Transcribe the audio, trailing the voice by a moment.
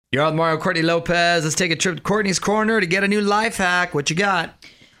You're on Mario Courtney Lopez. Let's take a trip to Courtney's Corner to get a new life hack. What you got?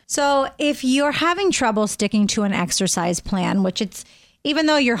 So if you're having trouble sticking to an exercise plan, which even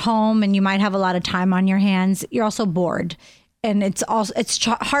though you're home and you might have a lot of time on your hands, you're also bored. And it's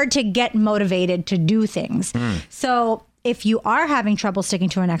hard to get motivated to do things. So if you are having trouble sticking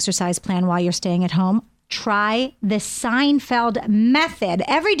to an exercise plan while you're staying at home, try the Seinfeld method.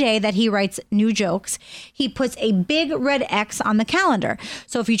 Every day that he writes new jokes, he puts a big red X on the calendar.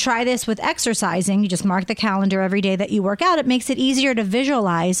 So if you try this with exercising, you just mark the calendar every day that you work out. It makes it easier to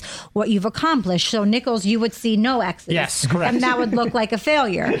visualize what you've accomplished. So Nichols, you would see no X's. Yes, correct. And that would look like a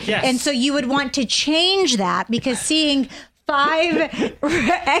failure. Yes. And so you would want to change that because seeing 5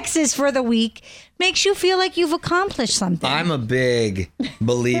 X's for the week makes you feel like you've accomplished something. I'm a big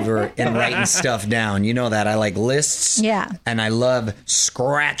believer in writing stuff down. You know that. I like lists. Yeah. And I love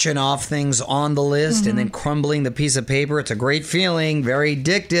scratching off things on the list and then crumbling the piece of paper. It's a great feeling. Very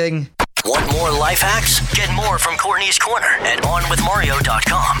addicting. Want more life hacks? Get more from Courtney's Corner at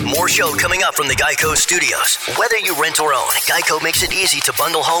OnWithMario.com. More show coming up from the Geico Studios. Whether you rent or own, Geico makes it easy to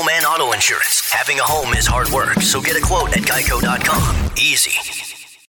bundle home and auto insurance. Having a home is hard work, so get a quote at Geico.com. Easy.